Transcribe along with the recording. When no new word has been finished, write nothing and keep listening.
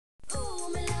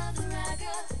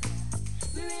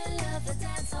love the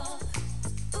dance hall.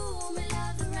 Ooh, me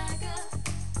love the ragga.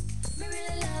 Me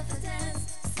really love the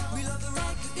dance. So we love the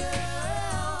Ragga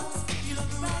girls. You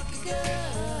love the Ragga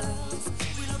girls.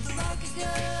 We love the Ragga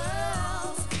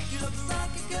girls. You love the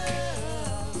Ragga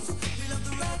girls. We love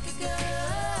the Ragga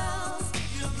girls.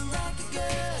 You love the Ragga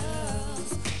girls.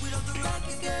 We love the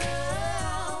Ragga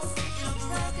girls. You love the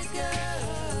Ragga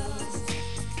girls.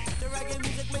 The reggae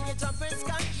music make you jump and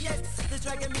skunk, yes. This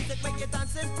reggae music make you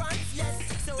dance in front, yes.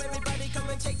 So everybody come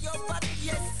and shake your butt,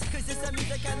 yes. Cause this is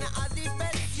music and I the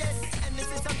best, yes. And this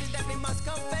is something that we must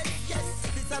confess, yes.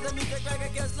 This other music reggae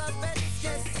girls love it,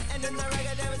 yes. And in the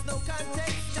reggae there is no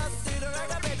context. Just do the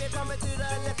reggae baby from me to the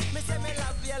left. Me say me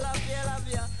love ya, love ya, love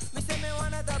ya. Me say me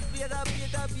wanna dub ya, dub ya,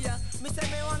 dub ya. Me say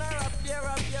me wanna rub ya,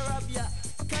 rub ya, rub ya.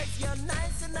 Cause you're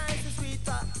nice and sweet.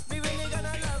 Me really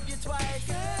gonna love you twice,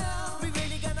 girl. Me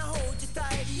really gonna hold you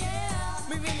tight, yeah.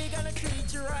 Me really gonna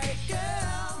treat you right,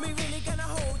 girl. Me really gonna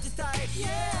hold you tight,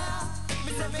 yeah.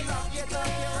 Me say me love you,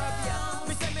 love you, rub ya.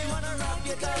 Me say me wanna rub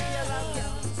you, love you, love ya.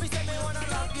 Me say me wanna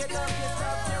love you, love you,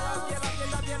 scrub you, rub you, love you,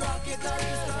 love you, love you, love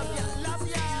you, scrub ya, love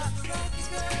ya. Ragga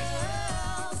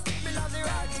girls, me love the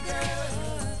Ragga girls.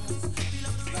 We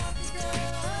love the Ragga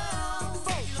girls.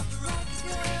 We love the Ragga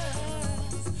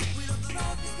girls. We love the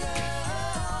Ragga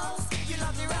girls. You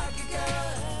love the Ragga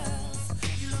girls.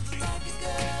 You love the Ragga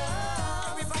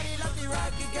girls. Everybody love the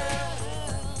Ragga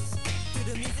girls. To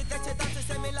the music that you dance,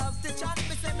 say me love to chant,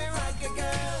 me say me Ragga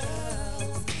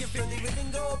girls. You feel the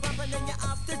rhythm go bump and then you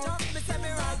have to jump, me say me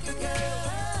Ragga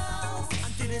girls.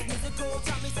 And to this music go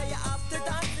chant, me say you have to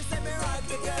dance, me say me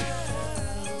Ragga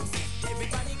girls.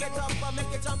 Everybody get up and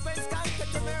make it jump and skank, me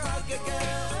say me Ragga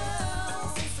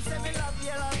girls. Me say me love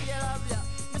you, love you, love you.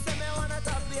 Me say me wanna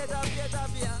dub you, dub you,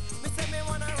 dub you. Me say me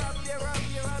wanna rub you, rub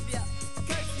you, rub you.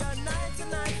 Cause you're nice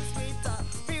and sweet.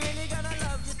 Me really gonna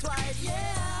love you twice,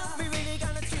 yeah. Me really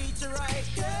gonna treat you right,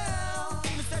 girl.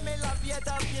 Me say me love you,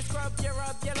 dub you, scrub you,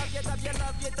 rub you, love you, dub you,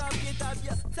 love you, dub you, dub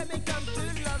you. Say me come to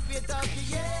love you, dub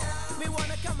you, yeah. Me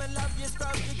wanna come and love you,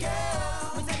 scrub you,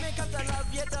 girl. Me say me come to love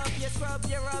you, dub you, scrub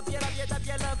you, rub you, love you, dub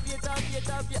you, love you, dub you,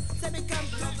 dub you. Say me come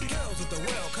to Girls of the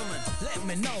world, come and let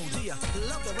me know. Do you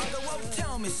love the ragga? Well,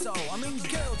 tell me so. I mean,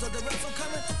 girls of the world, so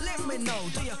come and let me know.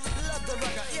 Do you love the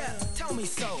ragga? Yeah, tell me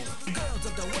so. Girls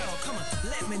of the world, come and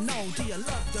let me know. Do you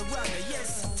love the ragga?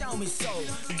 Yes, tell me so.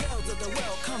 Girls of the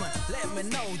world, come and let me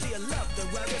know. Do you love the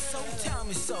ragga? So tell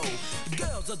me so.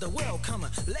 Girls of the world, come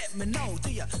and let me know.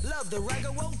 Do you love the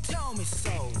ragga? Well, tell me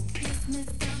so. Christmas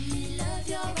got me love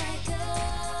your ragga.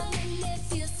 Make me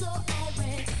feel so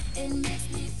irate. It makes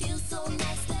me feel so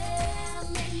nice there.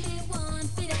 Make me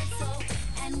want to dance so.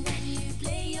 And when you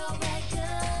play your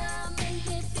ragga, make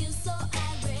me feel so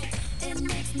irate. It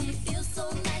makes me feel so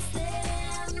nice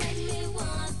there. Make me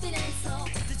want to dance so.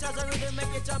 This jazz rhythm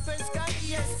make you jump and skank,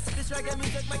 yes. This reggae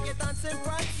music make you dance in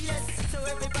front, yes. So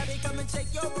everybody come and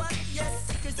shake your butt, yes.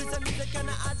 Cause this is music and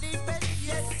I the best,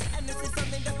 yes. And this is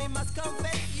something that we must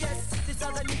confess, yes. This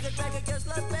other music reggae girls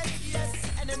love it, yes.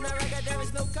 And in the reggae there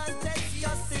is no contest,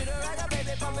 just do the reggae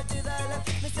baby from me to the left.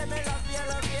 Me say me love ya,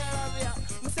 love ya, love ya.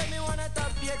 Me say me wanna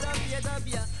dub ya, dub ya, dub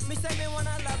ya. Me say me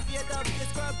wanna love ya, dub ya,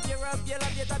 scrub ya, rub ya,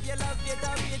 love ya, dub ya, love ya,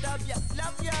 dub ya, dub ya,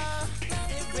 love ya.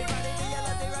 Everybody do you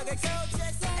love the reggae girls,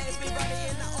 yes. Everybody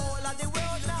in the whole of the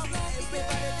world now.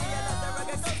 Everybody do you love the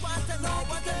reggae girls? Want to know,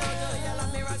 do you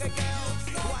love me reggae girls?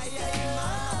 Why you in my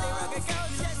love the reggae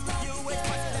girls, yes. You wish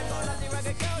much them all love the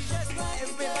reggae girls, yes.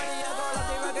 Everybody you go love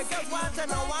the reggae girls. Want to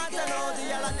know, do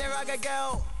you love the reggae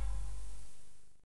girl?